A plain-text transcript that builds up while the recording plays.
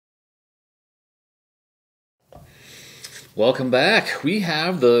Welcome back. We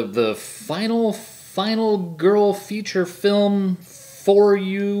have the final girl feature film for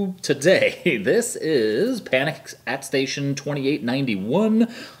you today. This is Panic at Station 2891.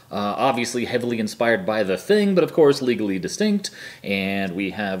 Obviously heavily inspired by The Thing, but of course legally distinct. And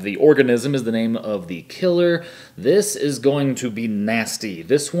we have the Organism is the name of the killer. This is going to be nasty.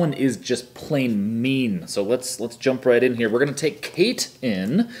 This one is just plain mean. So let's jump right in here. We're going to take Kate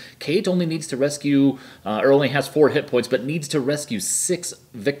in. Kate only needs to rescue, or only has 4 hit points, but needs to rescue 6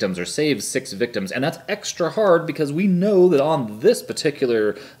 victims, or save 6 victims. And that's extra hard because we know that on this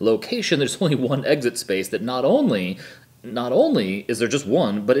particular location, there's only one exit space that not only is there just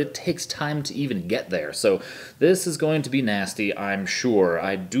one, but it takes time to even get there. So this is going to be nasty, I'm sure.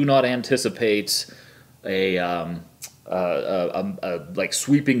 I do not anticipate a like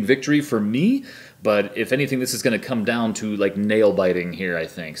sweeping victory for me, but if anything, this is going to come down to like nail biting here, I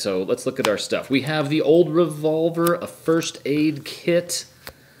think. So let's look at our stuff. We have the old revolver, a first aid kit,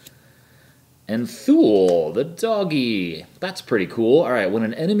 and Thule, the doggy. That's pretty cool. All right, when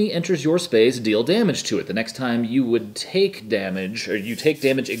an enemy enters your space, deal damage to it. The next time you would take damage,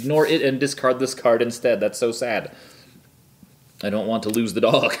 ignore it and discard this card instead. That's so sad. I don't want to lose the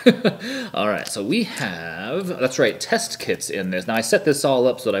dog. All right, so we have, that's right, test kits in this. Now, I set this all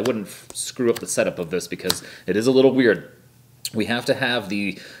up so that I wouldn't screw up the setup of this because it is a little weird. We have to have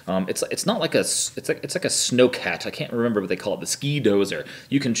the, it's not like it's like a snowcat. I can't remember what they call it, the ski dozer.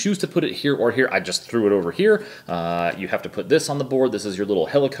 You can choose to put it here or here. I just threw it over here. You have to put this on the board. This is your little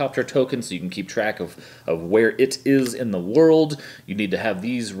helicopter token, so you can keep track of where it is in the world. You need to have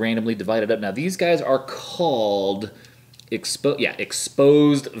these randomly divided up. Now, these guys are called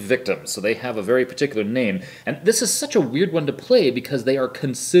exposed victims. So they have a very particular name. And this is such a weird one to play because they are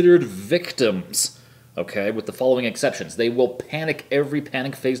considered victims. Okay, with the following exceptions. They will panic every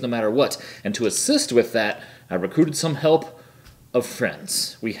panic phase no matter what. And to assist with that, I recruited some help of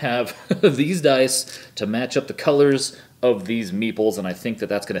friends. We have these dice to match up the colors of these meeples, and I think that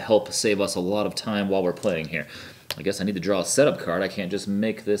that's going to help save us a lot of time while we're playing here. I guess I need to draw a setup card. I can't just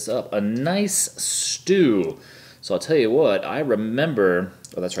make this up. A nice stew. So I'll tell you what, I remember...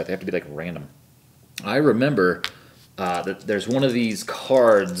 Oh, that's right, they have to be like random. I remember that there's one of these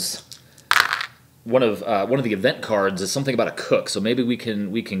cards... One of the event cards is something about a cook, so maybe we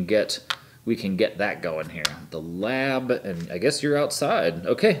can get that going here. The lab, and I guess you're outside.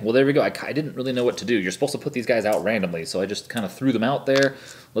 Okay, well there we go. I didn't really know what to do. You're supposed to put these guys out randomly, so I just kind of threw them out there.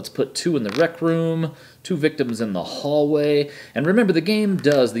 Let's put 2 in the rec room, 2 victims in the hallway. And remember, the game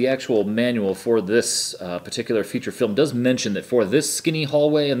does, the actual manual for this particular feature film does mention that for this skinny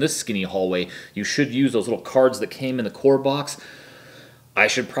hallway and this skinny hallway, you should use those little cards that came in the core box. I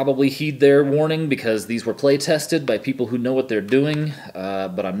should probably heed their warning because these were play tested by people who know what they're doing,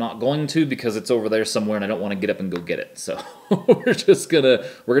 but I'm not going to because it's over there somewhere and I don't want to get up and go get it. So we're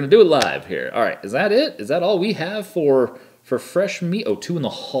gonna do it live here. All right, is that it? Is that all we have for fresh meat? Oh, 2 in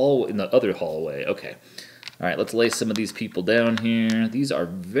the other hallway. Okay. All right, let's lay some of these people down here. These are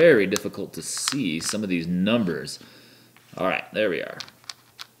very difficult to see, some of these numbers. All right, there we are.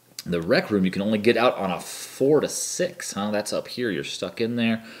 The rec room, you can only get out on a 4 to 6, huh? That's up here. You're stuck in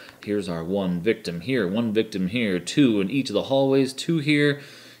there. Here's our 1 victim here, 1 victim here, 2 in each of the hallways, 2 here,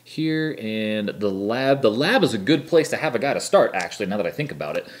 and the lab. The lab is a good place to have a guy to start, actually, now that I think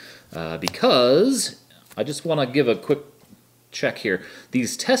about it, because I just want to give a quick check here.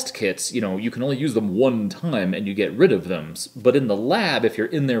 These test kits, you know, you can only use them 1 time and you get rid of them. But in the lab, if you're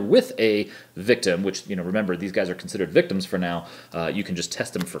in there with a victim, which, you know, remember, these guys are considered victims for now, you can just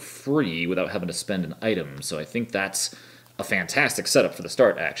test them for free without having to spend an item. So I think that's a fantastic setup for the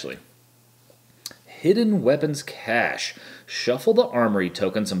start, actually. Hidden weapons cache. Shuffle the armory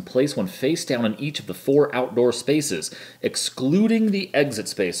tokens and place 1 face down in each of the 4 outdoor spaces, excluding the exit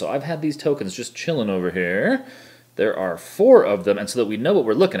space. So I've had these tokens just chilling over here. There are 4 of them, and so that we know what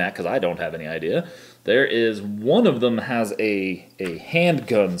we're looking at, because I don't have any idea, there is 1 of them has a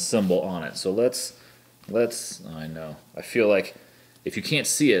handgun symbol on it. So let's, I know, I feel like if you can't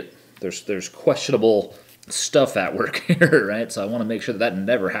see it, there's questionable stuff at work here, right? So I want to make sure that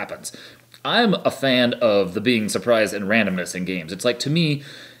never happens. I'm a fan of the being surprised and randomness in games. It's like, to me,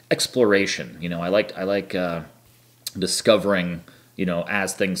 exploration. You know, I like discovering, you know,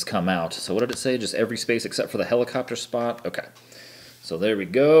 as things come out. So what did it say? Just every space except for the helicopter spot? Okay. So there we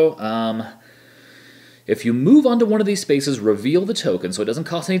go. If you move onto one of these spaces, reveal the token, so it doesn't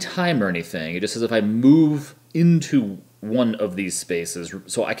cost any time or anything. It just says if I move into one of these spaces,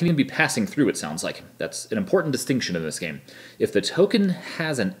 so I can even be passing through, it sounds like. That's an important distinction in this game. If the token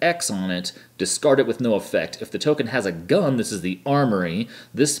has an X on it, discard it with no effect. If the token has a gun, this is the armory,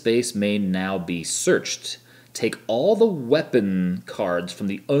 this space may now be searched. Take all the weapon cards from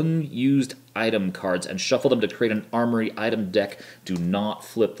the unused item cards and shuffle them to create an armory item deck. Do not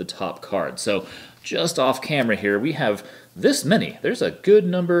flip the top card. So just off camera here, we have this many. There's a good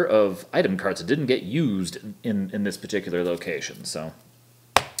number of item cards that didn't get used in this particular location. So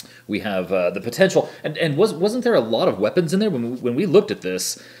we have the potential, and wasn't there a lot of weapons in there when we looked at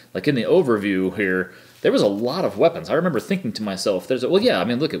this, like in the overview here? There was a lot of weapons. I remember thinking to myself, well, yeah, I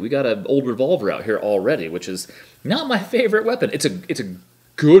mean, look, we got an old revolver out here already, which is not my favorite weapon. It's a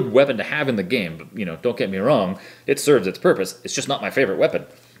good weapon to have in the game, but, you know, don't get me wrong, it serves its purpose. It's just not my favorite weapon.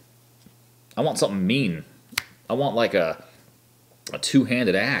 I want something mean. I want like a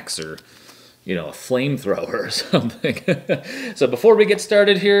two-handed axe, or, you know, a flamethrower or something. So before we get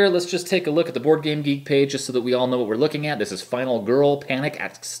started here, let's just take a look at the Board Game Geek page just so that we all know what we're looking at. This is Final Girl Panic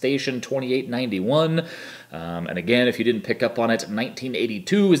at Station 2891. And again, if you didn't pick up on it,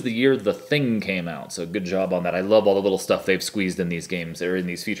 1982 is the year The Thing came out. So good job on that. I love all the little stuff they've squeezed in these games, or in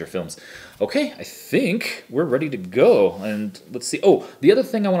these feature films. Okay, I think we're ready to go. And let's see. Oh, the other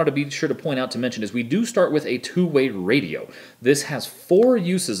thing I wanted to be sure to point out to mention is we do start with a two-way radio. This has 4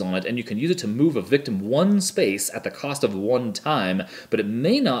 uses on it, and you can use it to move a victim 1 space at the cost of 1 time, but it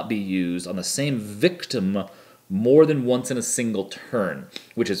may not be used on the same victim more than once in a single turn,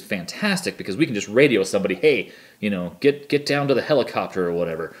 which is fantastic because we can just radio somebody, hey, you know, get down to the helicopter or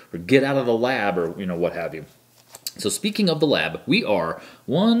whatever, or get out of the lab, or, you know, what have you. So speaking of the lab, we are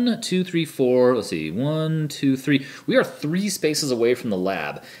 1, 2, 3, 4, let's see, 1, 2, 3. We are 3 spaces away from the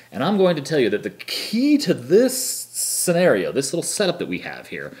lab, and I'm going to tell you that the key to this scenario, this little setup that we have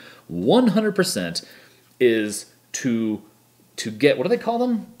here, 100% is to get, what do they call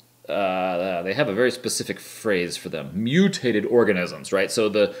them? They have a very specific phrase for them. Mutated organisms, right? So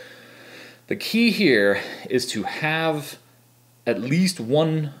the key here is to have at least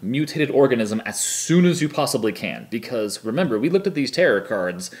 1 mutated organism as soon as you possibly can. Because remember, we looked at these terror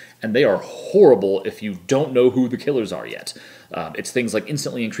cards, and they are horrible if you don't know who the killers are yet. It's things like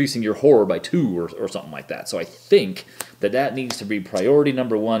instantly increasing your horror by 2 or something like that. So I think that needs to be priority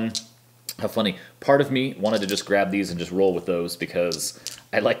number 1. How funny. Part of me wanted to just grab these and just roll with those because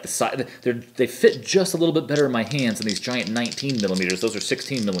I like the size. They fit just a little bit better in my hands than these giant 19 millimeters. Those are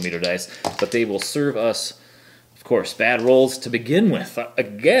 16 millimeter dice, but they will serve us, of course, bad rolls to begin with.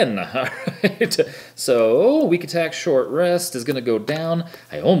 Again, all right. So weak attack, short rest is going to go down.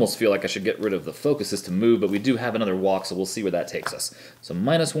 I almost feel like I should get rid of the focuses to move, but we do have another walk, so we'll see where that takes us. So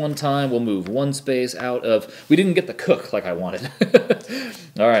 -1 time, we'll move 1 space out of. We didn't get the cook like I wanted.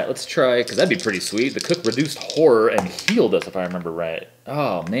 All right, let's try, because that'd be pretty sweet. The cook reduced horror and healed us, if I remember right.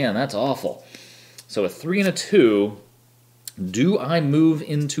 Oh man, that's awful. So a 3 and a 2. Do I move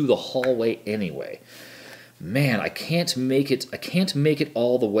into the hallway anyway? Man, I can't make it. I can't make it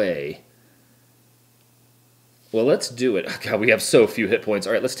all the way. Well, let's do it. God, we have so few hit points.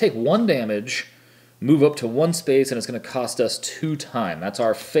 All right, let's take 1 damage, move up to 1 space, and it's going to cost us 2 time. That's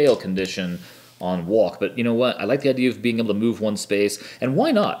our fail condition on walk. But you know what? I like the idea of being able to move 1 space. And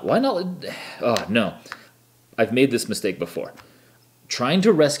why not? Why not? Oh, no. I've made this mistake before. Trying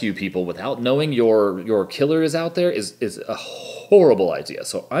to rescue people without knowing your killer is out there is a horrible idea.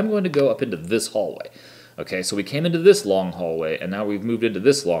 So I'm going to go up into this hallway. Okay, so we came into this long hallway, and now we've moved into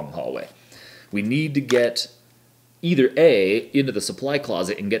this long hallway. We need to get either A, into the supply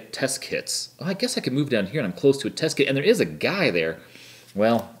closet and get test kits. Oh, I guess I could move down here, and I'm close to a test kit, and there is a guy there.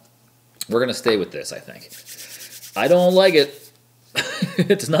 Well, we're going to stay with this, I think. I don't like it.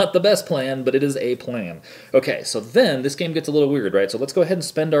 It's not the best plan, but it is a plan. Okay, so then this game gets a little weird, right? So let's go ahead and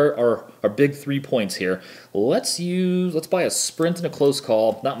spend our big 3 points here. Let's buy a sprint and a close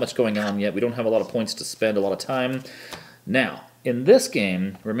call. Not much going on yet. We don't have a lot of points to spend, a lot of time. Now, in this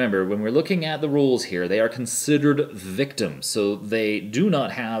game, remember, when we're looking at the rules here, they are considered victims. So they do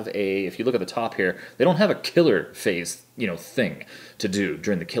not have a, if you look at the top here, they don't have a killer phase, thing to do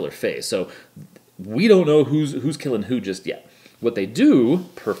during the killer phase. So we don't know who's killing who just yet. What they do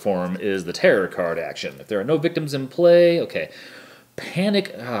perform is the terror card action. If there are no victims in play, okay.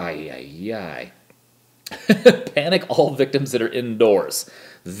 Panic, panic all victims that are indoors.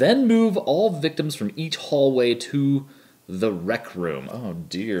 Then move all victims from each hallway to the rec room. Oh,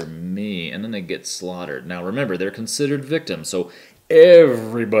 dear me. And then they get slaughtered. Now, remember, they're considered victims, so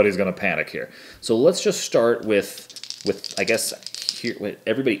everybody's going to panic here. So let's just start with I guess, here, wait,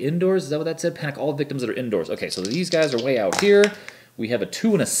 everybody indoors? Is that what that said? Panic all victims that are indoors. Okay, so these guys are way out here. We have a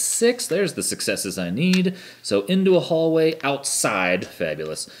 2 and a 6. There's the successes I need. So into a hallway, outside.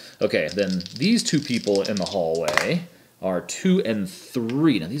 Fabulous. Okay, then these 2 people in the hallway are 2 and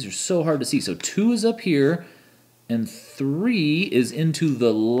 3. Now, these are so hard to see. So 2 is up here, and 3 is into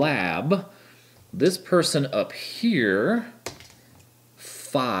the lab. This person up here,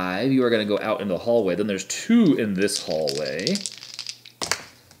 5, you are going to go out into the hallway. Then there's 2 in this hallway.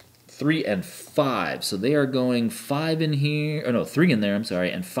 3 and 5. So they are going 5 in here. Oh no, 3 in there, I'm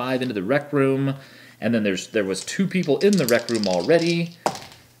sorry, and 5 into the rec room. And then there was 2 people in the rec room already.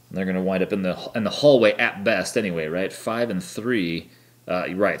 And they're going to wind up in the hallway at best anyway, right? 5 and 3.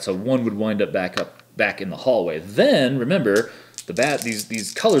 Right, so 1 would wind up back in the hallway. Then, remember,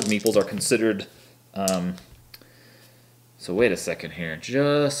 these colored meeples are considered... so wait a second here.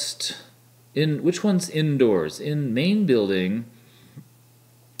 Which one's indoors? In main building,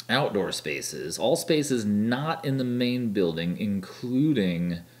 outdoor spaces. All spaces not in the main building,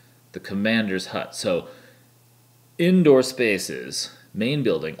 including the commander's hut. So, indoor spaces... Main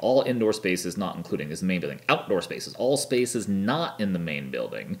building, all indoor spaces not including is the main building. Outdoor spaces, all spaces not in the main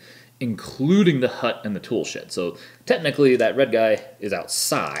building, including the hut and the tool shed. So technically that red guy is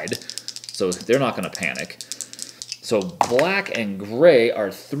outside, so they're not going to panic. So black and gray are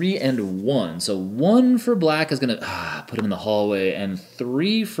 3 and 1. So 1 for black is going to put him in the hallway, and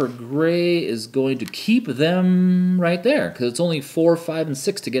 3 for gray is going to keep them right there, because it's only 4, 5, and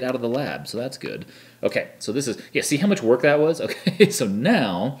 6 to get out of the lab, so that's good. Okay, so this is, yeah, see how much work that was? Okay, so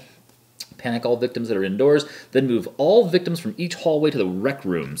now, panic all victims that are indoors, then move all victims from each hallway to the rec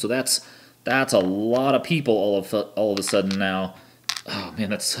room. So that's a lot of people all of a sudden now. Oh man,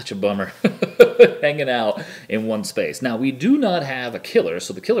 that's such a bummer. Hanging out in one space. Now, we do not have a killer,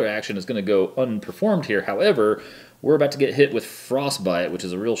 so the killer action is going to go unperformed here. However, we're about to get hit with frostbite, which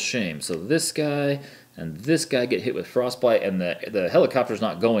is a real shame. So this guy... and this guy get hit with frostbite, and the helicopter's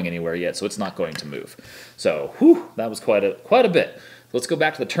not going anywhere yet, so it's not going to move. So, whew, that was quite a bit. Let's go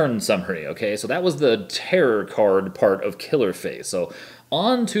back to the turn summary, okay? So that was the terror card part of killer phase. So,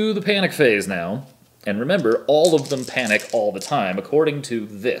 on to the panic phase now. And remember, all of them panic all the time. According to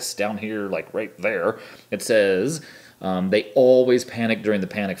this, down here, like right there, it says... they always panic during the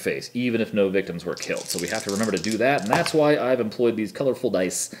panic phase, even if no victims were killed. So we have to remember to do that, and that's why I've employed these colorful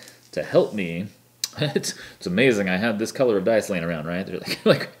dice to help me. It's amazing. I have this color of dice laying around, right? They're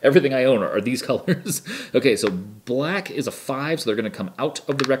like everything I own are these colors. Okay, so black is a 5, so they're going to come out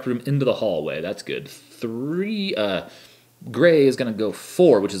of the rec room into the hallway. That's good. 3, gray is going to go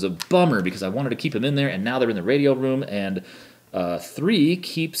 4, which is a bummer because I wanted to keep them in there, and now they're in the radio room, and 3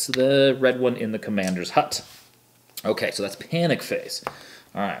 keeps the red one in the commander's hut. Okay, so that's panic phase.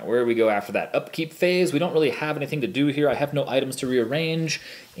 All right, where do we go after that? Upkeep phase. We don't really have anything to do here. I have no items to rearrange,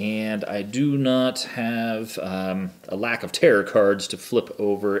 and I do not have a lack of terror cards to flip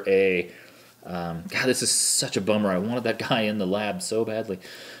over a... God, this is such a bummer. I wanted that guy in the lab so badly.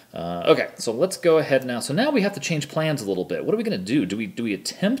 Okay, so let's go ahead now. So now we have to change plans a little bit. What are we going to do? Do we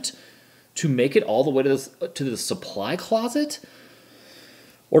attempt to make it all the way to the supply closet?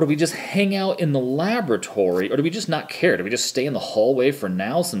 Or do we just hang out in the laboratory? Or do we just not care? Do we just stay in the hallway for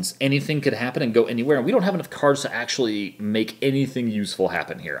now since anything could happen and go anywhere? And we don't have enough cards to actually make anything useful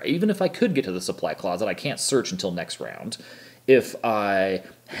happen here. Even if I could get to the supply closet, I can't search until next round. If I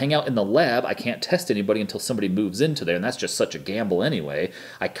hang out in the lab, I can't test anybody until somebody moves into there, and that's just such a gamble anyway.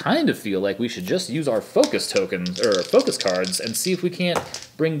 I kind of feel like we should just use our focus tokens, or focus cards, and see if we can't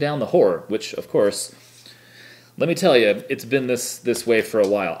bring down the horror, which, of course... Let me tell you, it's been this way for a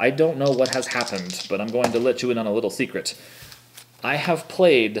while. I don't know what has happened, but I'm going to let you in on a little secret. I have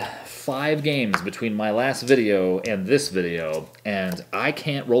played 5 games between my last video and this video, and I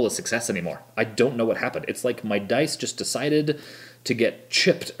can't roll a success anymore. I don't know what happened. It's like my dice just decided to get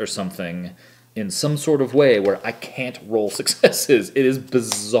chipped or something in some sort of way where I can't roll successes. It is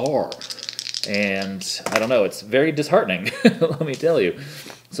bizarre. And I don't know, it's very disheartening, let me tell you.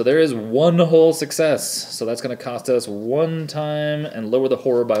 So there is 1 whole success, so that's going to cost us 1 time and lower the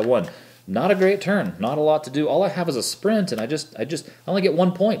horror by 1. Not a great turn, not a lot to do. All I have is a sprint, and I only get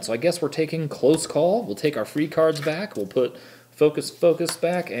 1 point, so I guess we're taking close call. We'll take our free cards back, we'll put focus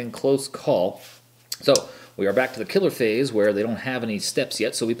back, and close call. So we are back to the killer phase where they don't have any steps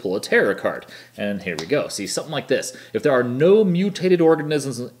yet, so we pull a terror card. And here we go. See, something like this. If there are no mutated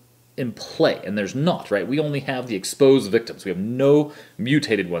organisms in play, and there's not, right? We only have the exposed victims. We have no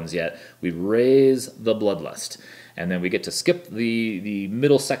mutated ones yet. We raise the bloodlust. And then we get to skip the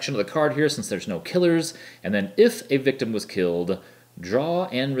middle section of the card here since there's no killers. And then if a victim was killed, draw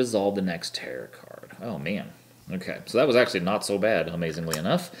and resolve the next terror card. Oh, man. Okay, so that was actually not so bad, amazingly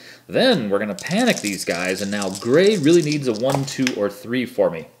enough. Then we're going to panic these guys, and now gray really needs a 1, 2, or 3 for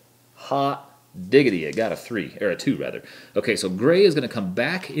me. Hot diggity, it got a 3, or a 2 rather. Okay, so gray is going to come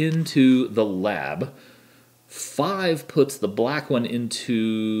back into the lab. 5 puts the black one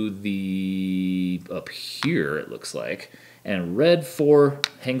into the, up here it looks like. and red 4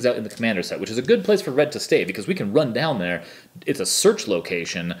 hangs out in the commander set, which is a good place for red to stay because we can run down there. It's a search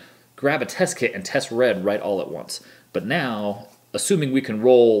location, grab a test kit, and test red right all at once. But now, assuming we can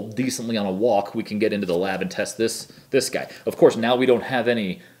roll decently on a walk, we can get into the lab and test this guy. Of course, now we don't have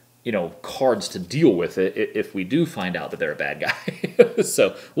any, cards to deal with it if we do find out that they're a bad guy.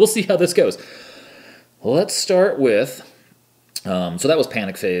 So we'll see how this goes. Let's start with, so that was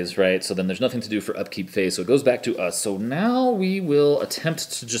panic phase, right? So then there's nothing to do for upkeep phase, so it goes back to us. So now we will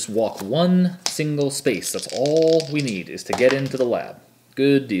attempt to just walk one single space. That's all we need, is to get into the lab.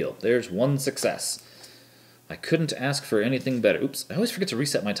 Good deal. There's one success. I couldn't ask for anything better. Oops, I always forget to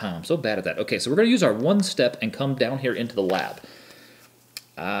reset my time. I'm so bad at that. Okay, so we're going to use our one step and come down here into the lab.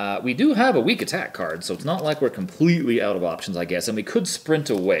 We do have a weak attack card, so it's not like we're completely out of options, I guess, and we could sprint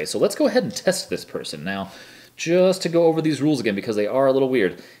away. So let's go ahead and test this person. Now, just to go over these rules again, because they are a little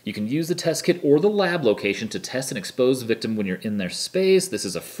weird, you can use the test kit or the lab location to test an exposed victim when you're in their space. This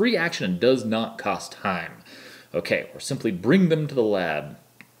is a free action and does not cost time. Okay, or simply bring them to the lab.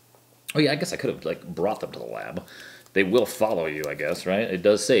 Oh yeah, I guess I could have brought them to the lab. They will follow you, I guess, right? It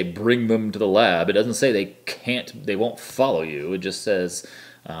does say bring them to the lab. It doesn't say they won't follow you. It just says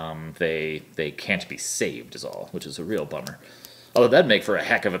they can't be saved is all, which is a real bummer. Although that'd make for a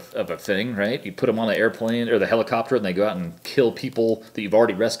heck of a thing, right? You put them on the airplane or the helicopter and they go out and kill people that you've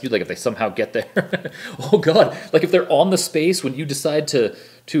already rescued, like if they somehow get there. Oh god, like if they're on the space when you decide to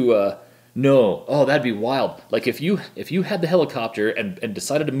no. Oh, that'd be wild. Like if you had the helicopter and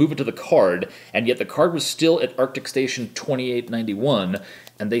decided to move it to the card, and yet the card was still at Arctic Station 2891,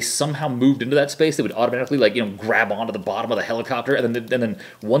 and they somehow moved into that space, they would automatically grab onto the bottom of the helicopter, and then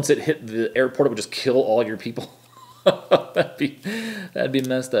once it hit the airport, it would just kill all your people. that'd be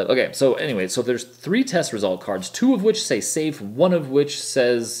messed up. Okay, so anyway, so there's 3 test result cards, 2 of which say safe, 1 of which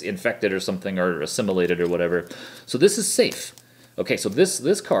says infected or something, or assimilated or whatever. So this is safe. Okay, so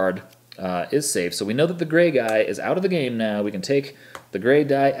this card is safe. So we know that the gray guy is out of the game now. We can take the gray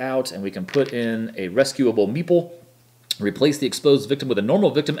die out and we can put in a rescuable meeple, replace the exposed victim with a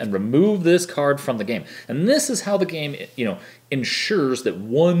normal victim, and remove this card from the game. And this is how the game, ensures that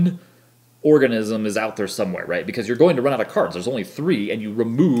one organism is out there somewhere, right? Because you're going to run out of cards. There's only 3, and you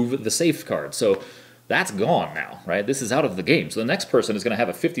remove the safe card. So that's gone now, right? This is out of the game. So the next person is going to have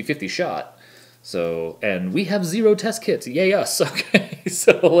a 50-50 shot. So, and we have 0 test kits. Yay us. Okay,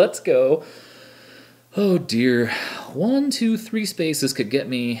 so let's go. Oh dear. 1, 2, 3 spaces could get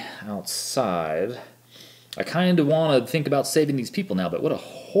me outside. I kind of want to think about saving these people now, but what a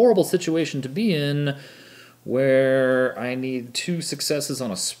horrible situation to be in where I need 2 successes on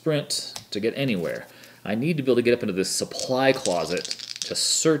a sprint to get anywhere. I need to be able to get up into this supply closet to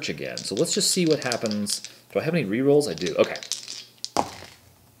search again. So let's just see what happens. Do I have any rerolls? I do. Okay.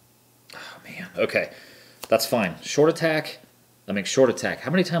 Okay, that's fine. Short attack. I mean, short attack.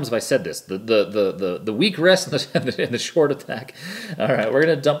 How many times have I said this? The weak rest and the short attack. All right, we're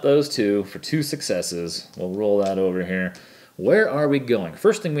gonna dump those 2 for 2 successes. We'll roll that over here. Where are we going?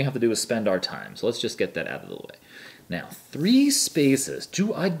 First thing we have to do is spend our time. So let's just get that out of the way. Now, 3 spaces.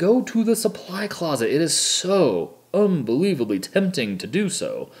 Do I go to the supply closet? It is so unbelievably tempting to do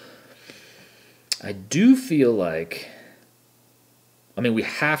so. I do feel like, I mean, we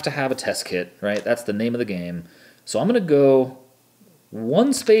have to have a test kit, right? That's the name of the game. So I'm going to go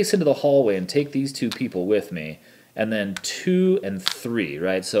 1 space into the hallway and take these 2 people with me, and then 2 and 3,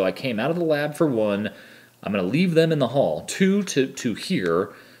 right? So I came out of the lab for 1. I'm going to leave them in the hall. 2 to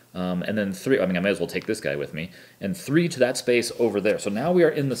here, and then 3. I mean, I may as well take this guy with me. And 3 to that space over there. So now we are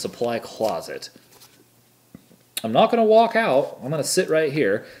in the supply closet. I'm not going to walk out. I'm going to sit right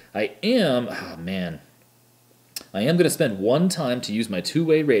here. I am... Oh, man. I am going to spend 1 time to use my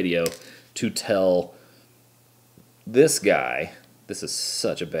 2-way radio to tell this guy... This is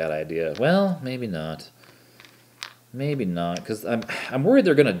such a bad idea. Well, maybe not. Maybe not, because I'm worried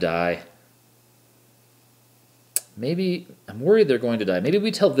they're going to die. Maybe... I'm worried they're going to die. Maybe we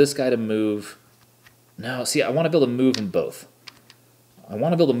tell this guy to move... No, see, I want to be able to move them both. I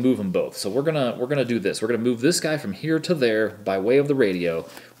want to be able to move them both. So we're gonna do this. We're gonna move this guy from here to there by way of the radio.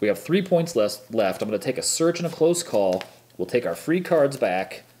 We have 3 points left. I'm gonna take a search and a close call. We'll take our free cards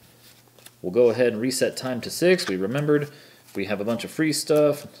back. We'll go ahead and reset time to 6. We remembered we have a bunch of free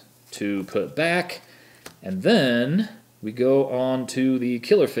stuff to put back. And then we go on to the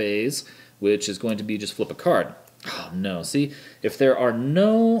killer phase, which is going to be just flip a card. Oh no, see, if there are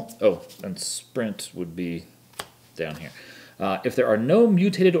no... Oh, and sprint would be down here. If there are no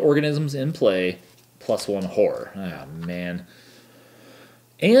mutated organisms in play, +1 horror. Ah, man.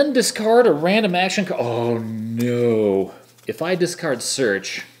 And discard a random action card. Oh, no. If I discard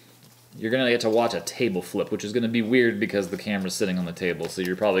search, you're going to get to watch a table flip, which is going to be weird because the camera's sitting on the table, so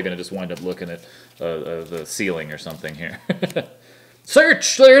you're probably going to just wind up looking at the ceiling or something here.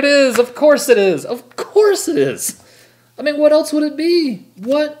 Search! There it is! Of course it is! Of course it is! I mean, what else would it be?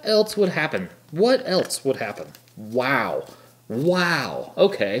 What else would happen? What else would happen? Wow. Wow.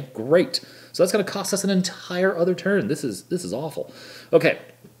 Okay, great. So that's going to cost us an entire other turn. This is awful. Okay,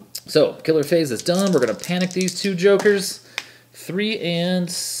 so killer phase is done. We're going to panic these two jokers. 3 and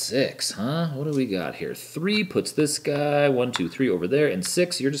 6, huh? What do we got here? 3 puts this guy, 1, 2, 3 over there, and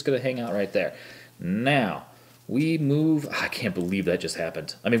 6, you're just going to hang out right there. Now, we move... I can't believe that just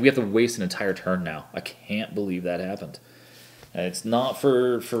happened. I mean, we have to waste an entire turn now. I can't believe that happened. And it's not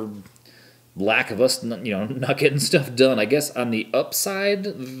for lack of us, not getting stuff done. I guess on the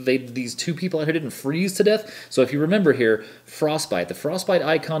upside, these two people out here didn't freeze to death. So if you remember here, frostbite. The frostbite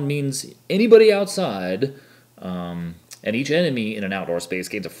icon means anybody outside... and each enemy in an outdoor space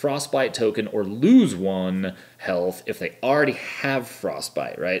gains a frostbite token or lose 1 health if they already have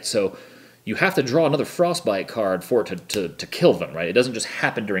frostbite, right? So you have to draw another frostbite card for it to kill them, right? It doesn't just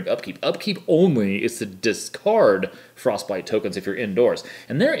happen during upkeep. Upkeep only is to discard frostbite tokens if you're indoors.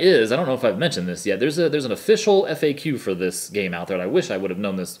 And there is, I don't know if I've mentioned this yet, there's an official FAQ for this game out there, and I wish I would have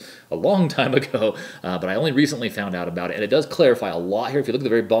known this a long time ago, but I only recently found out about it, and it does clarify a lot here. If you look at the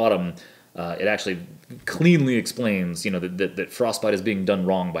very bottom, it actually cleanly explains, that frostbite is being done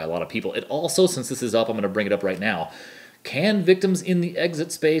wrong by a lot of people. It also, since this is up, I'm going to bring it up right now. Can victims in the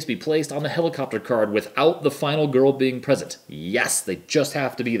exit space be placed on the helicopter card without the final girl being present? Yes, they just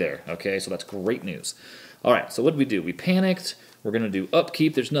have to be there. Okay, so that's great news. All right, so what did we do? We panicked. We're going to do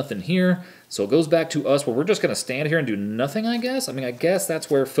upkeep. There's nothing here. So it goes back to us where we're just going to stand here and do nothing, I guess. I mean, I guess that's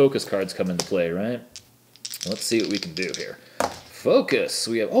where focus cards come into play, right? Let's see what we can do here. Focus.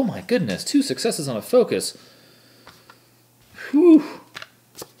 We have, oh my goodness, 2 successes on a focus. Whew.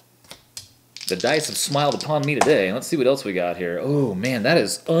 The dice have smiled upon me today. Let's see what else we got here. Oh man, that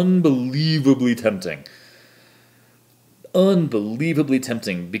is unbelievably tempting. Unbelievably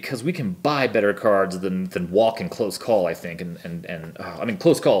tempting because we can buy better cards than walk in close call, I think. I mean,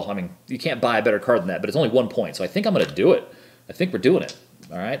 close call, I mean, you can't buy a better card than that, but it's only 1 point, so I think I'm going to do it. I think we're doing it.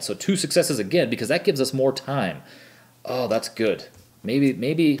 All right, so 2 successes again because that gives us more time. Oh, that's good. Maybe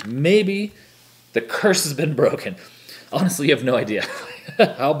the curse has been broken. Honestly, you have no idea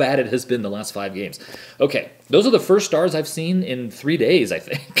how bad it has been the last 5 games. Okay, those are the first stars I've seen in 3 days, I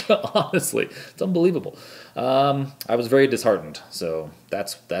think. Honestly, it's unbelievable. I was very disheartened, so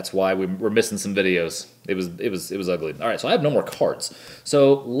that's why we're missing some videos. It was ugly. All right, so I have no more cards.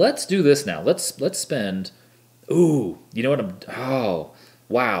 So let's do this now. Let's spend. Ooh, you know what? Oh,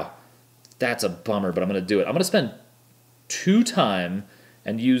 wow, that's a bummer, but I'm gonna do it. I'm gonna spend 2 time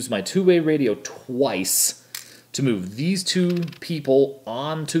and use my 2-way radio twice to move these 2 people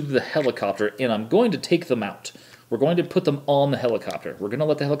onto the helicopter, and I'm going to take them out. We're going to put them on the helicopter. We're going to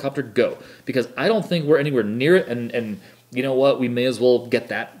let the helicopter go, because I don't think we're anywhere near it, and you know what? We may as well get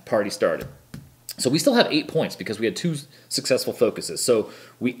that party started. So we still have 8 points because we had 2 successful focuses. So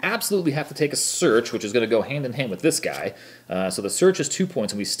we absolutely have to take a search, which is going to go hand in hand with this guy. So the search is 2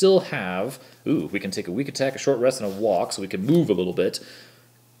 points, and we still have... Ooh, we can take a weak attack, a short rest, and a walk, so we can move a little bit.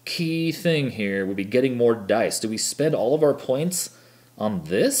 Key thing here would be getting more dice. Do we spend all of our points on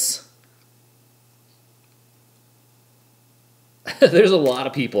this? There's a lot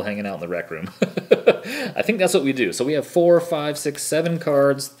of people hanging out in the rec room. I think that's what we do. So we have 4, 5, 6, 7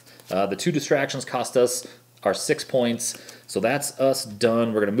 cards. The 2 distractions cost us our 6 points. So that's us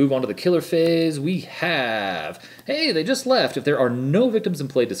done. We're going to move on to the killer phase. We have... Hey, they just left. If there are no victims in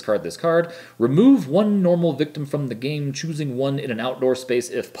play, discard this card. Remove 1 normal victim from the game, choosing 1 in an outdoor space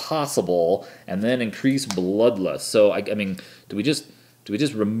if possible, and then increase bloodlust. So, I mean, do we just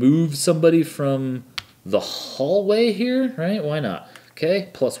remove somebody from the hallway here? Right? Why not? Okay,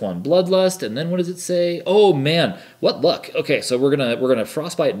 +1 bloodlust, and then what does it say? Oh man, what luck! Okay, so we're gonna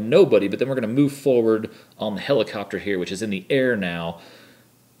frostbite nobody, but then we're gonna move forward on the helicopter here, which is in the air now,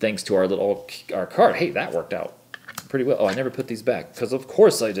 thanks to our card. Hey, that worked out pretty well. Oh, I never put these back because of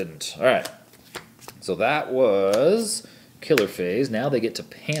course I didn't. All right, so that was killer phase. Now they get to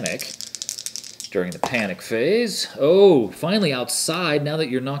panic. During the panic phase. Oh, finally outside, now that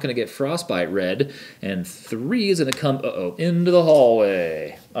you're not going to get frostbite red. And 3 is going to come, into the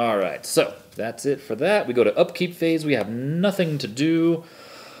hallway. All right, so that's it for that. We go to upkeep phase. We have nothing to do.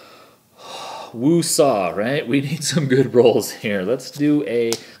 Woo-saw, right? We need some good rolls here. Let's do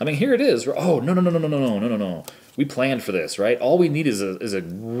a, I mean, here it is. Oh, no. We planned for this, right? All we need is a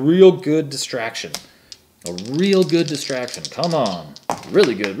real good distraction. A real good distraction. Come on.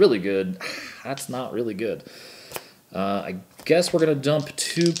 Really good, really good. That's not really good. I guess we're going to dump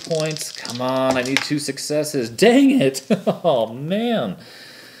 2 points. Come on, I need 2 successes. Dang it! Oh, man.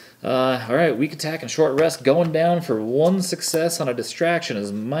 All right, weak attack and short rest going down for 1 success on a distraction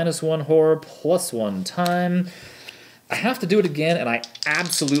is -1 horror, +1 time. I have to do it again, and I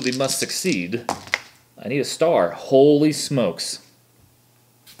absolutely must succeed. I need a star. Holy smokes.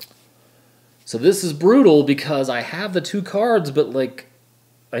 So this is brutal because I have the 2 cards, but, like,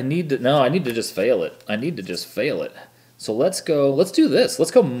 I need to just fail it. I need to just fail it. So let's do this.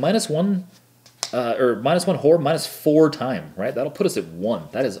 Let's go -1, or -1 horror, -4 time, right? That'll put us at 1.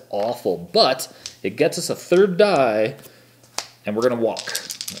 That is awful, but it gets us a 3rd die, and we're gonna walk,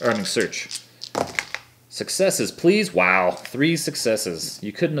 or I mean search. Successes, please. Wow, 3 successes.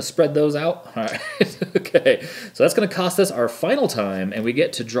 You couldn't have spread those out? All right, okay. So that's gonna cost us our final time, and we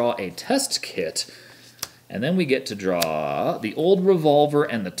get to draw a test kit. And then we get to draw the old revolver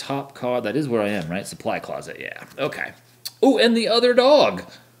and the top card. That is where I am, right? Supply closet, yeah. Okay. Oh, and the other dog.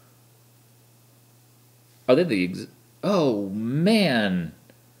 Are they the... Oh, man.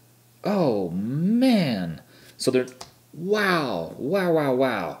 Oh, man. So they're... Wow. Wow, wow,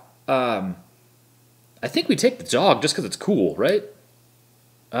 wow. I think we take the dog just because it's cool, right?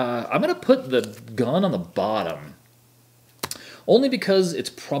 I'm going to put the gun on the bottom. Only because it's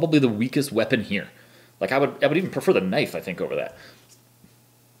probably the weakest weapon here. Like, I would even prefer the knife, I think, over that.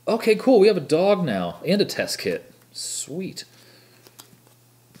 Okay, cool. We have a dog now. And a test kit. Sweet.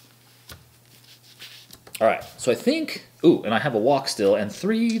 Alright, so I think... Ooh, and I have a walk still, and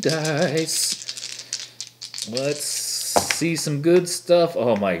 3 dice. Let's see some good stuff.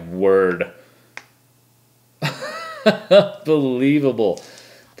 Oh, my word. Unbelievable.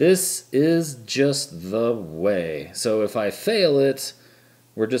 This is just the way. So if I fail it...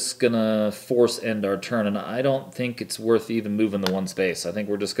 We're just going to force end our turn, and I don't think it's worth even moving the 1 space. I think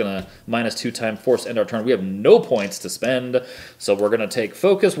we're just going to -2 time force end our turn. We have no points to spend, so we're going to take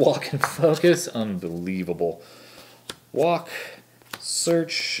focus, walk, and focus. Unbelievable. Walk,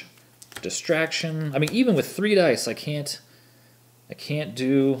 search, distraction. I mean, even with 3 dice, I can't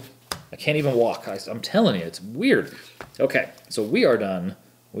even walk. I'm telling you, it's weird. Okay, so we are done.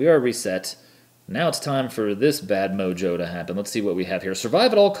 We are reset. Now it's time for this bad mojo to happen. Let's see what we have here.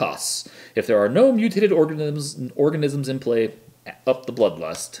 Survive at all costs. If there are no mutated organisms in play, up the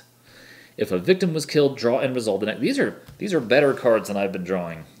bloodlust. If a victim was killed, draw end result. These are better cards than I've been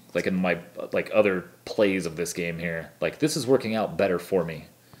drawing, like in my other plays of this game here. Like, this is working out better for me,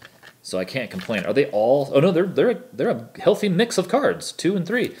 so I can't complain. Are they all? Oh no, they're a healthy mix of cards, 2 and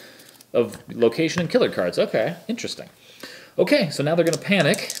 3, of location and killer cards. Okay, interesting. Okay, so now they're gonna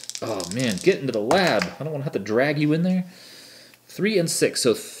panic. Oh, man, get into the lab. I don't want to have to drag you in there. 3 and 6.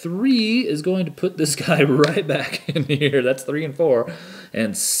 So 3 is going to put this guy right back in here. That's 3 and 4.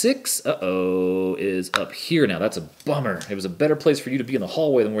 And 6, uh-oh, is up here now. That's a bummer. It was a better place for you to be in the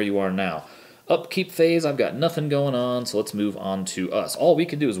hallway than where you are now. Upkeep phase, I've got nothing going on, so let's move on to us. All we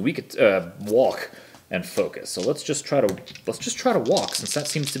can do is walk and focus. So let's just try to walk, since that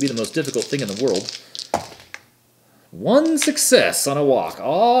seems to be the most difficult thing in the world. 1 success on a walk.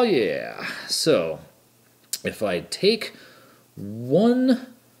 Oh, yeah. So, if I take 1...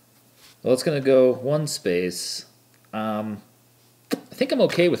 Well, it's going to go 1 space. I think I'm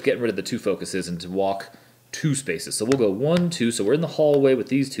okay with getting rid of the 2 focuses and to walk 2 spaces. So we'll go 1, 2. So we're in the hallway with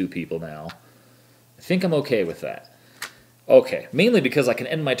these 2 people now. I think I'm okay with that. Okay. Mainly because I can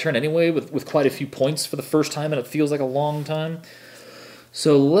end my turn anyway with quite a few points for the first time, and it feels like a long time.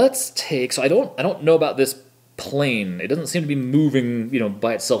 So let's take... So I don't know about this plane. It doesn't seem to be moving,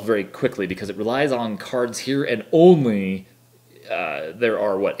 by itself very quickly because it relies on cards here, and only there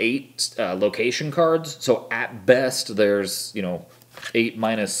are, what, 8 location cards? So at best, there's, 8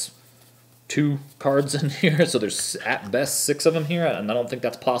 minus 2 cards in here. So there's at best 6 of them here, and I don't think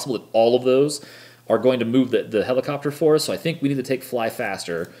that's possible that all of those are going to move the helicopter for us. So I think we need to take fly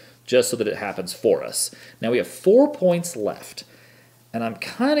faster just so that it happens for us. Now we have 4 points left. And I'm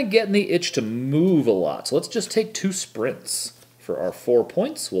kind of getting the itch to move a lot. So let's just take 2 sprints for our 4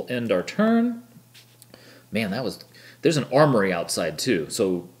 points. We'll end our turn. Man, there's an armory outside too.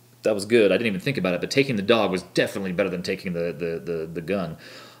 So that was good. I didn't even think about it. But taking the dog was definitely better than taking the gun.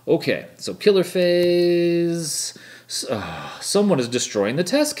 Okay, so killer phase. Someone is destroying the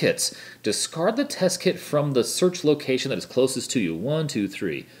test kits. Discard the test kit from the search location that is closest to you. 1, 2,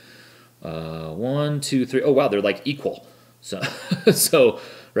 3. 1, 2, 3. Oh, wow, they're like equal. So,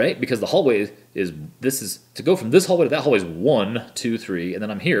 right? Because the hallway is to go from this hallway to that hallway is 1, 2, 3, and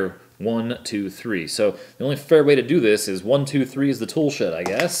then I'm here 1, 2, 3. So the only fair way to do this is 1, 2, 3 is the tool shed, I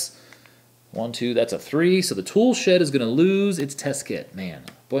guess. 1, 2, that's a 3. So the tool shed is going to lose its test kit. Man,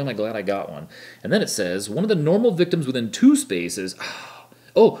 boy, am I glad I got one. And then it says, one of the normal victims within 2 spaces...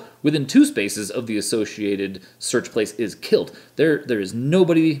 Oh, within 2 spaces of the associated search place is killed. There is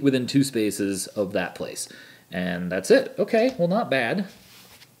nobody within 2 spaces of that place. And that's it. Okay, well, not bad.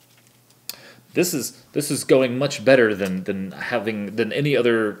 This is going much better than any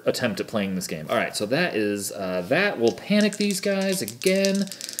other attempt at playing this game. All right, so that is that. We'll panic these guys again.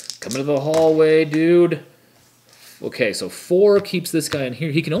 Come into the hallway, dude. Okay, so 4 keeps this guy in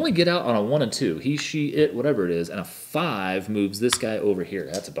here. He can only get out on a 1 and 2. He, she, it, whatever it is. And a 5 moves this guy over here.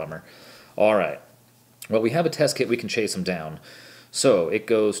 That's a bummer. All right. Well, we have a test kit. We can chase him down. So it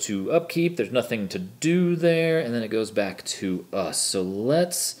goes to upkeep. There's nothing to do there. And then it goes back to us. So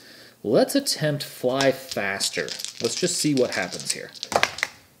let's attempt fly faster. Let's just see what happens here.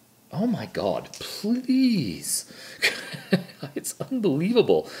 Oh my god, please. It's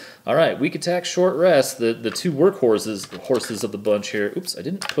unbelievable. All right, weak attack, short rest. The 2 horses of the bunch here. Oops, I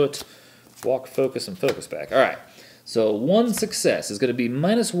didn't put walk, focus, and focus back. All right, so 1 success is going to be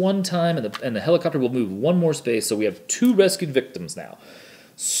 -1 time, and the helicopter will move 1 more space, so we have 2 rescued victims now.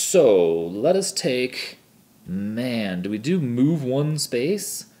 So let us take... Man, do we do move 1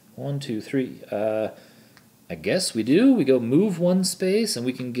 space? 1, 2, 3. I guess we do. We go move 1 space, and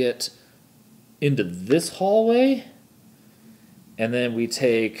we can get into this hallway. And then we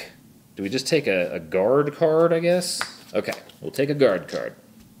take... Do we just take a guard card, I guess? Okay, we'll take a guard card.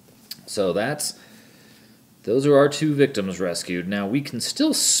 So those are our 2 victims rescued. Now, we can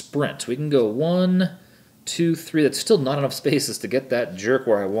still sprint. We can go 1, 2, 3. That's still not enough spaces to get that jerk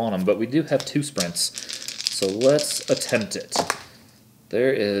where I want him, but we do have 2 sprints. So let's attempt it.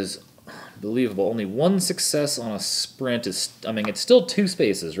 There is... Unbelievable. Only 1 success on a sprint is... I mean, it's still 2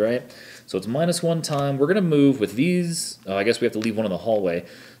 spaces, right? So it's -1 time. We're going to move with these... Oh, I guess we have to leave 1 in the hallway.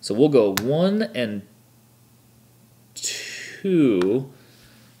 So we'll go 1 and 2.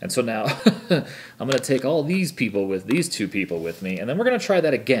 And so now I'm going to take all these 2 people with me. And then we're going to try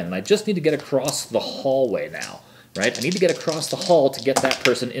that again. And I just need to get across the hallway now, right? I need to get across the hall to get that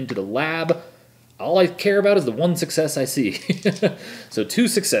person into the lab. All I care about is the 1 success I see. So 2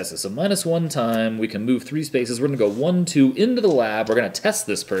 successes. So -1 time. We can move 3 spaces. We're going to go 1, 2 into the lab. We're going to test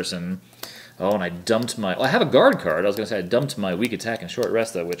this person. Oh, and I dumped my... Well, I have a guard card. I was going to say I dumped my weak attack and short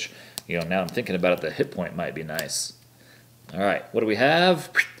rest, though, which, you know, now I'm thinking about it, the hit point might be nice. All right. What do we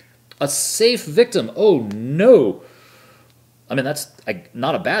have? A safe victim. Oh, no. I mean, that's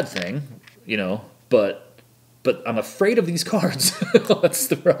not a bad thing, you know, but I'm afraid of these cards. That's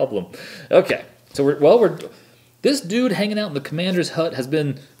the problem. Okay. So this dude hanging out in the commander's hut has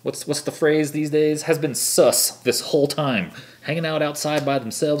been, what's the phrase these days? Has been sus this whole time. Hanging out outside by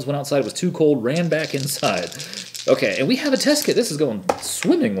themselves, went outside, it was too cold, ran back inside. Okay, and we have a test kit. This is going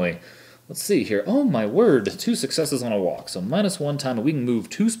swimmingly. Let's see here. Oh my word, 2 successes on a walk. So -1 time, and we can move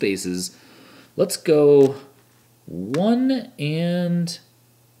 2 spaces. Let's go 1 and...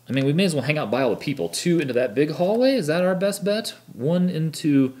 I mean, we may as well hang out by all the people. 2 into that big hallway. Is that our best bet? 1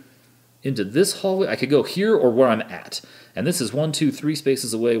 into this hallway. I could go here or where I'm at. And this is 1, 2, 3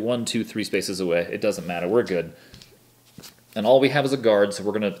 spaces away, 1, 2, 3 spaces away. It doesn't matter. We're good. And all we have is a guard, so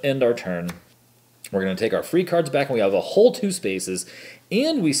we're going to end our turn. We're going to take our free cards back, and we have a whole 2 spaces.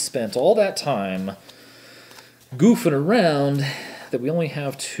 And we spent all that time goofing around that we only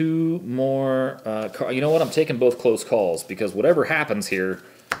have 2 more cards. You know what? I'm taking both close calls, because whatever happens here,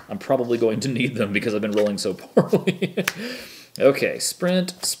 I'm probably going to need them because I've been rolling so poorly. Okay,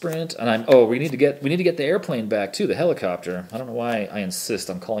 sprint, and we need to get the airplane back too, the helicopter. I don't know why I insist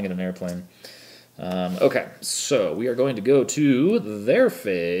on calling it an airplane. Okay, so we are going to go to their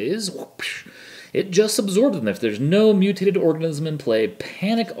phase. It just absorbed them. If there's no mutated organism in play,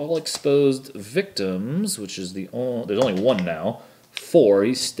 panic all exposed victims, which is there's only 1 now. 4,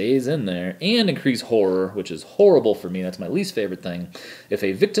 he stays in there, and increase horror, which is horrible for me. That's my least favorite thing. If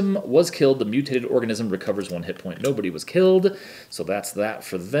a victim was killed, the mutated organism recovers 1 hit point. Nobody was killed, so that's that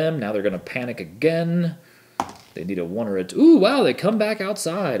for them. Now they're going to panic again. They need a 1 or a 2. Ooh, wow, they come back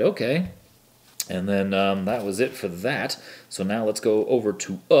outside. Okay. And then that was it for that. So now let's go over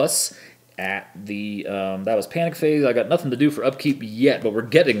to us. At the, that was panic phase. I got nothing to do for upkeep yet, but we're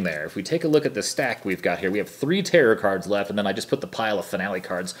getting there. If we take a look at the stack we've got here, we have 3 terror cards left, and then I just put the pile of finale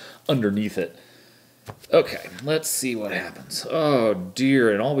cards underneath it. Okay, let's see what happens. Oh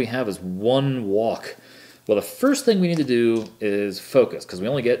dear, and all we have is 1 walk. Well, the first thing we need to do is focus, because we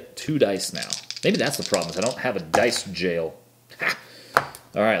only get 2 dice now. Maybe that's the problem, is I don't have a dice jail. Ha!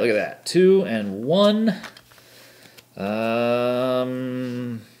 All right, look at that. 2 and 1.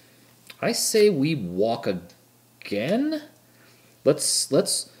 I say we walk again.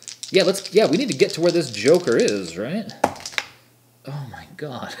 Yeah, we need to get to where this Joker is, right? Oh my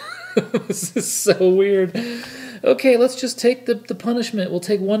god. This is so weird. Okay, let's just take the punishment. We'll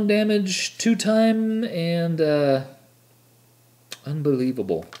take 1 damage 2 time and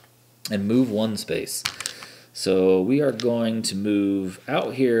unbelievable. And move 1 space. So we are going to move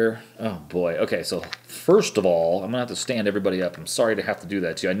out here. Oh boy. Okay, so first of all, I'm going to have to stand everybody up. I'm sorry to have to do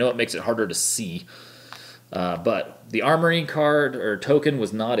that to you. I know it makes it harder to see. But the armory card or token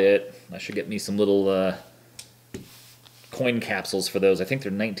was not it. I should get me some little coin capsules for those. I think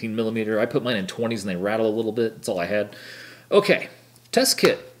they're 19 millimeter. I put mine in 20s and they rattle a little bit. That's all I had. Okay, test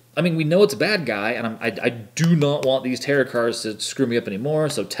kit. I mean, we know it's a bad guy, and I do not want these tarot cards to screw me up anymore.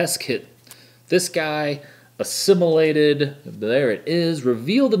 So test kit. This guy, assimilated. There it is.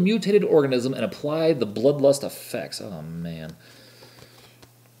 Reveal the mutated organism and apply the bloodlust effects. Oh man.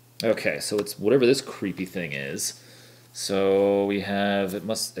 Okay, so it's whatever this creepy thing is. So we have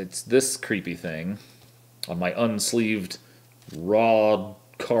it's this creepy thing on my unsleeved raw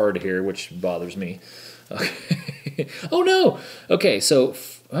card here, which bothers me. Okay. Oh no. Okay, so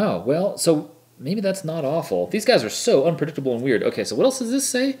so maybe that's not awful. These guys are so unpredictable and weird. Okay, so what else does this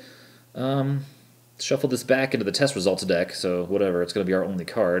say? Shuffle this back into the test results deck, so whatever, it's going to be our only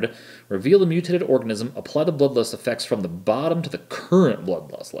card. Reveal the mutated organism, apply the bloodlust effects from the bottom to the current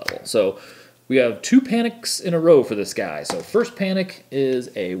bloodlust level. So we have 2 panics in a row for this guy. So first panic is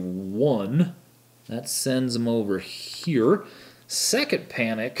a 1. That sends him over here. Second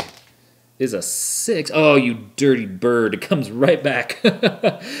panic is a 6. Oh, you dirty bird. It comes right back.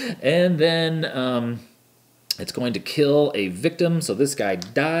 And then it's going to kill a victim, so this guy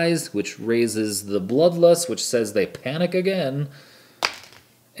dies, which raises the bloodlust, which says they panic again.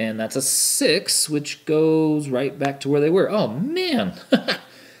 And that's a 6, which goes right back to where they were. Oh, man.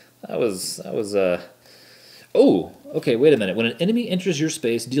 that was Oh, okay, wait a minute. When an enemy enters your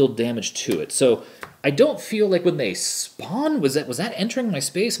space, deal damage to it. So I don't feel like when they spawn, was that entering my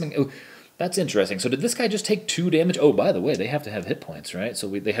space? I mean, oh, that's interesting. So did this guy just take 2 damage? Oh, by the way, they have to have hit points, right? So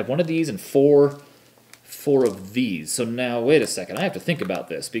they have 1 of these and 4 of these. So now, wait a second. I have to think about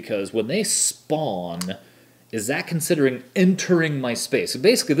this, because when they spawn, is that considering entering my space? So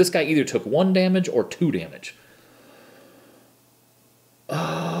basically, this guy either took 1 damage or 2 damage.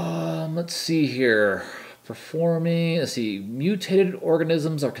 Let's see here. Performing, let's see. Mutated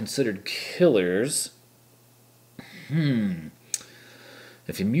organisms are considered killers.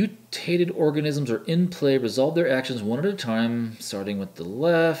 If your mutated organisms are in play, resolve their actions 1 at a time, starting with the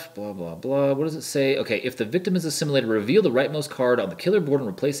left, blah, blah, blah. What does it say? Okay, if the victim is assimilated, reveal the rightmost card on the killer board and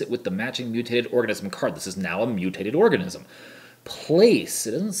replace it with the matching mutated organism card. This is now a mutated organism. Place.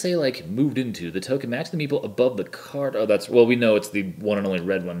 It doesn't say, like, moved into. The token match the meeple above the card. Oh, that's, well, we know it's the one and only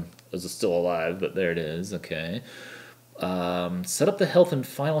red one. Is still alive, but there it is. Okay. Set up the health and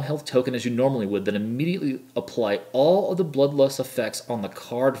final health token as you normally would, then immediately apply all of the bloodlust effects on the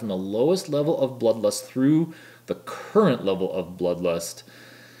card from the lowest level of bloodlust through the current level of bloodlust.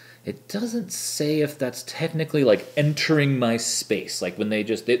 It doesn't say if that's technically like entering my space, like when they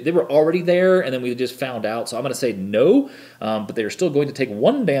were already there and then we just found out. So I'm going to say no, but they're still going to take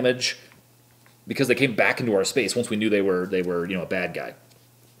 1 damage because they came back into our space once we knew they were a bad guy.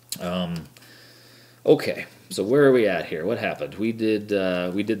 Okay. So where are we at here? What happened? We did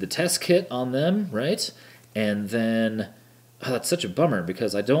the test kit on them, right? And then, oh, that's such a bummer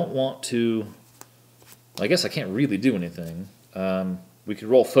because I don't want to. I guess I can't really do anything. We could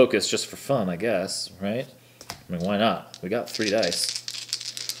roll focus just for fun, I guess, right? I mean, why not? We got 3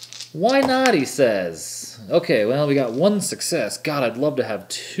 dice. Why not? He says. Okay, well, we got 1 success. God, I'd love to have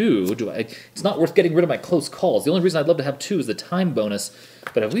 2. It's not worth getting rid of my close calls. The only reason I'd love to have 2 is the time bonus.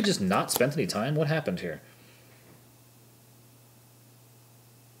 But have we just not spent any time? What happened here?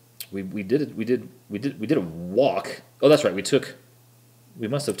 We did a walk. Oh, that's right. We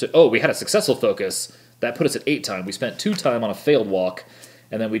must have took. Oh, we had a successful focus. That put us at 8 time. We spent 2 time on a failed walk,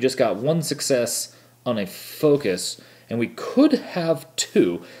 and then we just got 1 success on a focus, and we could have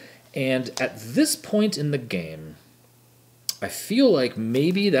 2. And at this point in the game, I feel like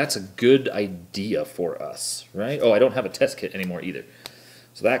maybe that's a good idea for us, right? Oh, I don't have a test kit anymore either,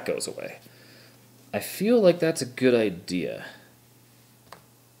 so that goes away. I feel like that's a good idea.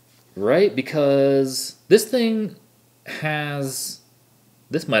 Right? Because this thing has...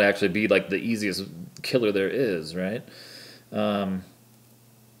 This might actually be like the easiest killer there is, right? Oh,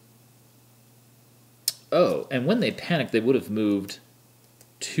 and when they panicked, they would have moved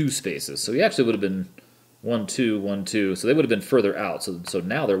 2 spaces. So he actually would have been 1, 2, 1, 2. So they would have been further out. So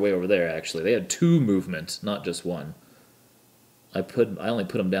now they're way over there, actually. They had 2 movement, not just 1. I only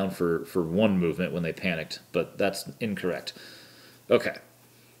put them down for 1 movement when they panicked, but that's incorrect. Okay.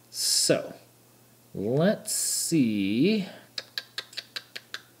 So, let's see.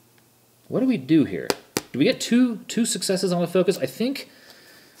 what do we do here? Do we get two successes on the focus? I think...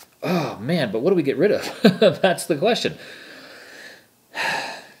 Oh, man, but what do we get rid of? That's the question.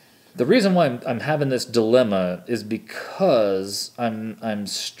 The reason why I'm having this dilemma is because I'm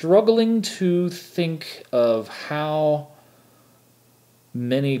struggling to think of how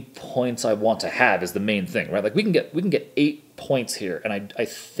many points I want to have is the main thing, right? Like we can get 8 points here, and I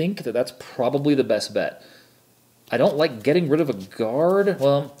think that's probably the best bet. I don't like getting rid of a guard.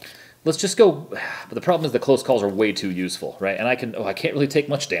 Well, let's just go. But the problem is the close calls are way too useful, right? And I can't really take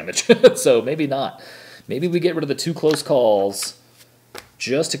much damage, so maybe not. Maybe we get rid of the 2 close calls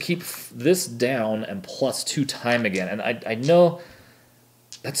just to keep this down and +2 time again. And I know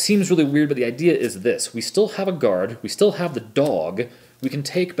that seems really weird, but the idea is this. We still have a guard. We still have the dog. We can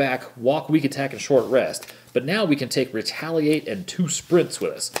take back walk, weak attack, and short rest. But now we can take retaliate and 2 sprints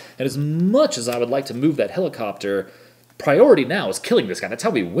with us. And as much as I would like to move that helicopter, priority now is killing this guy. That's how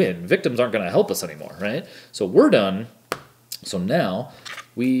we win. Victims aren't going to help us anymore, right? So we're done. So now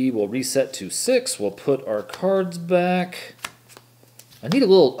we will reset to 6. We'll put our cards back. I need a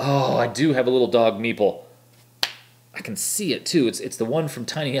little... Oh, I do have a little dog meeple. I can see it, too. It's the one from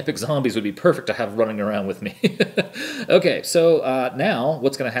Tiny Epic Zombies would be perfect to have running around with me. Okay, so now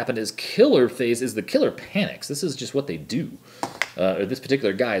what's going to happen is killer phase is the killer panics. This is just what they do. Or this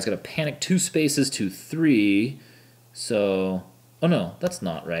particular guy is going to panic 2 spaces to 3. So... Oh, no, that's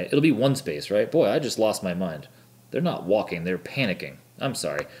not right. It'll be 1 space, right? Boy, I just lost my mind. They're not walking. They're panicking. I'm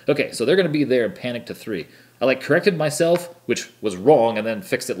sorry. Okay, so they're going to be there and panic to 3. I corrected myself, which was wrong, and then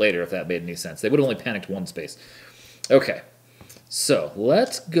fixed it later if that made any sense. They would have only panicked 1 space. Okay, so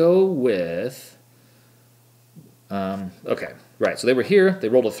let's go with... okay, right, so they were here. They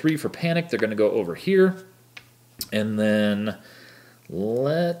rolled a 3 for panic. They're going to go over here. And then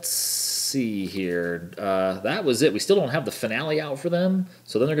let's see here. That was it. We still don't have the finale out for them.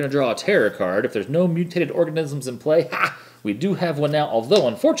 So then they're going to draw a terror card. If there's no mutated organisms in play, ha! We do have one now, although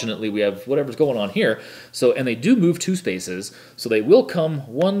unfortunately we have whatever's going on here. So, and they do move 2 spaces, so they will come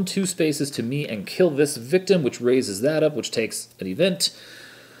 1, 2 spaces to me and kill this victim, which raises that up, which takes an event.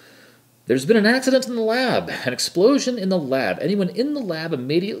 There's been an accident in the lab, an explosion in the lab. Anyone in the lab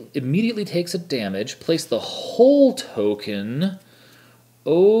immediately takes a damage. Place the whole token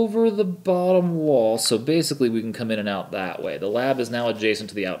over the bottom wall, so basically we can come in and out that way. The lab is now adjacent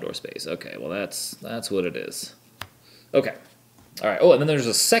to the outdoor space. Okay, well that's what it is. Okay. All right. Oh, and then there's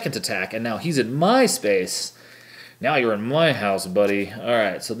a second attack, and now he's in my space. Now you're in my house, buddy. All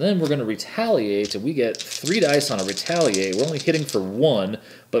right, so then we're going to retaliate, and we get 3 dice on a retaliate. We're only hitting for 1,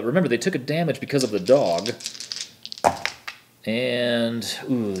 but remember, they took a damage because of the dog. And,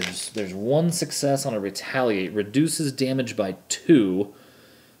 ooh, there's 1 success on a retaliate. Reduces damage by 2.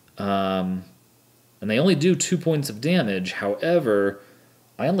 And they only do 2 points of damage. However...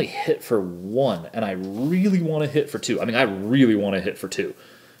 I only hit for 1, and I really want to hit for 2. I mean, I really want to hit for 2,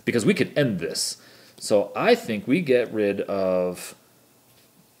 because we could end this. So I think we get rid of...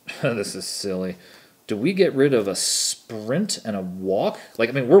 This is silly. Do we get rid of a sprint and a walk? Like,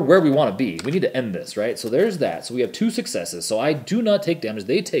 I mean, we're where we want to be. We need to end this, right? So there's that. So we have 2 successes. So I do not take damage.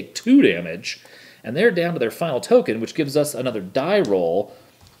 They take 2 damage, and they're down to their final token, which gives us another die roll.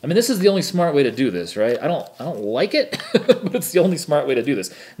 I mean, this is the only smart way to do this, right? I don't like it, but it's the only smart way to do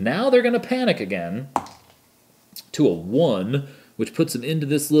this. Now they're going to panic again to a 1, which puts them into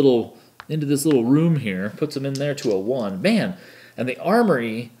this little room here. Puts them in there to a 1. Man, and the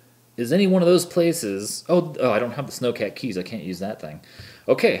armory is any one of those places. Oh, I don't have the snowcat keys. I can't use that thing.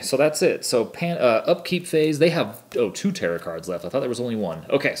 Okay, so that's it. So upkeep phase. They have 2 terror cards left. I thought there was only 1.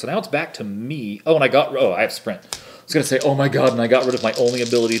 Okay, so now it's back to me. Oh, and I have sprint. I was going to say, oh my god, and I got rid of my only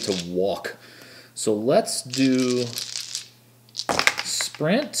ability to walk. So let's do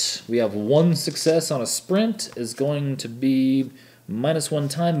sprint. We have 1 success on a sprint. Is going to be -1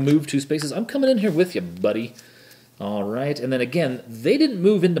 time, move 2 spaces. I'm coming in here with you, buddy. All right, and then again, they didn't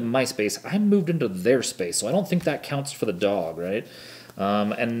move into my space. I moved into their space, so I don't think that counts for the dog, right?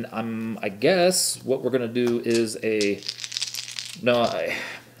 And I guess what we're going to do is a... No,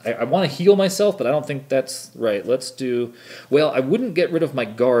 I want to heal myself, but I don't think that's right. Let's do... Well, I wouldn't get rid of my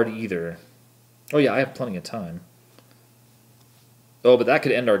guard either. Oh yeah, I have plenty of time. Oh, but that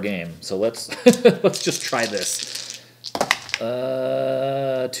could end our game. So let's let's just try this.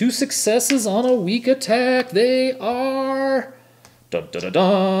 2 successes on a weak attack. They are...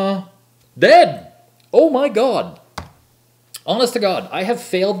 Dun-dun-dun-dun. Dead! Oh my god! Honest to God, I have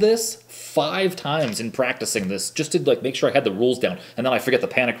failed this 5 times in practicing this, just to make sure I had the rules down, and then I forget the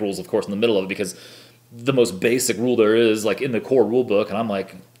panic rules, of course, in the middle of it, because the most basic rule there is, in the core rule book, and I'm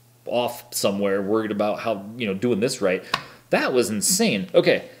off somewhere, worried about how, doing this right. That was insane.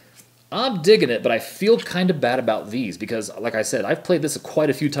 Okay, I'm digging it, but I feel kind of bad about these because, like I said, I've played this quite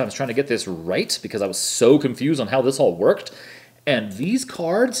a few times trying to get this right because I was so confused on how this all worked. And these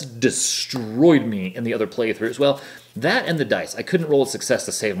cards destroyed me in the other playthroughs. Well, that and the dice. I couldn't roll a success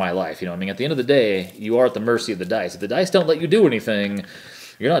to save my life. You know, I mean, at the end of the day, you are at the mercy of the dice. If the dice don't let you do anything,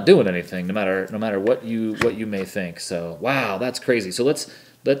 you're not doing anything, no matter what you may think. So, wow, that's crazy. So let's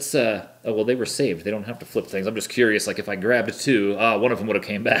oh, well, they were saved. They don't have to flip things. I'm just curious, like, if I grabbed two, one of them would have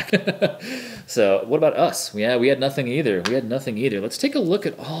came back. So, what about us? Yeah, we had nothing either. Let's take a look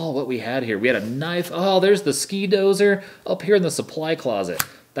at all what we had here. We had a knife. Oh, there's the ski dozer up here in the supply closet.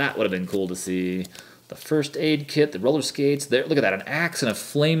 That would have been cool to see. The first aid kit, the roller skates. There, look at that, an axe and a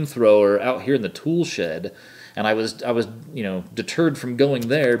flamethrower out here in the tool shed. And I was, you know, deterred from going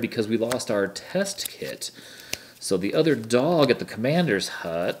there because we lost our test kit. So the other dog at the commander's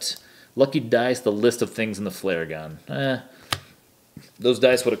hut, lucky dice, the list of things in the flare gun. Those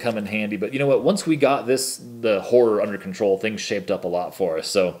dice would have come in handy, but you know what? Once we got the horror under control, things shaped up a lot for us.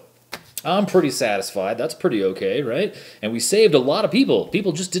 So I'm pretty satisfied. That's pretty okay, right? And we saved a lot of people.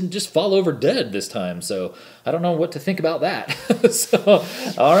 People just didn't just fall over dead this time, so I don't know what to think about that. So,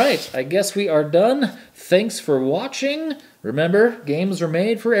 all right, I guess we are done. Thanks for watching. Remember, games are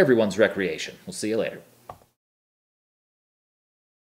made for everyone's recreation. We'll see you later.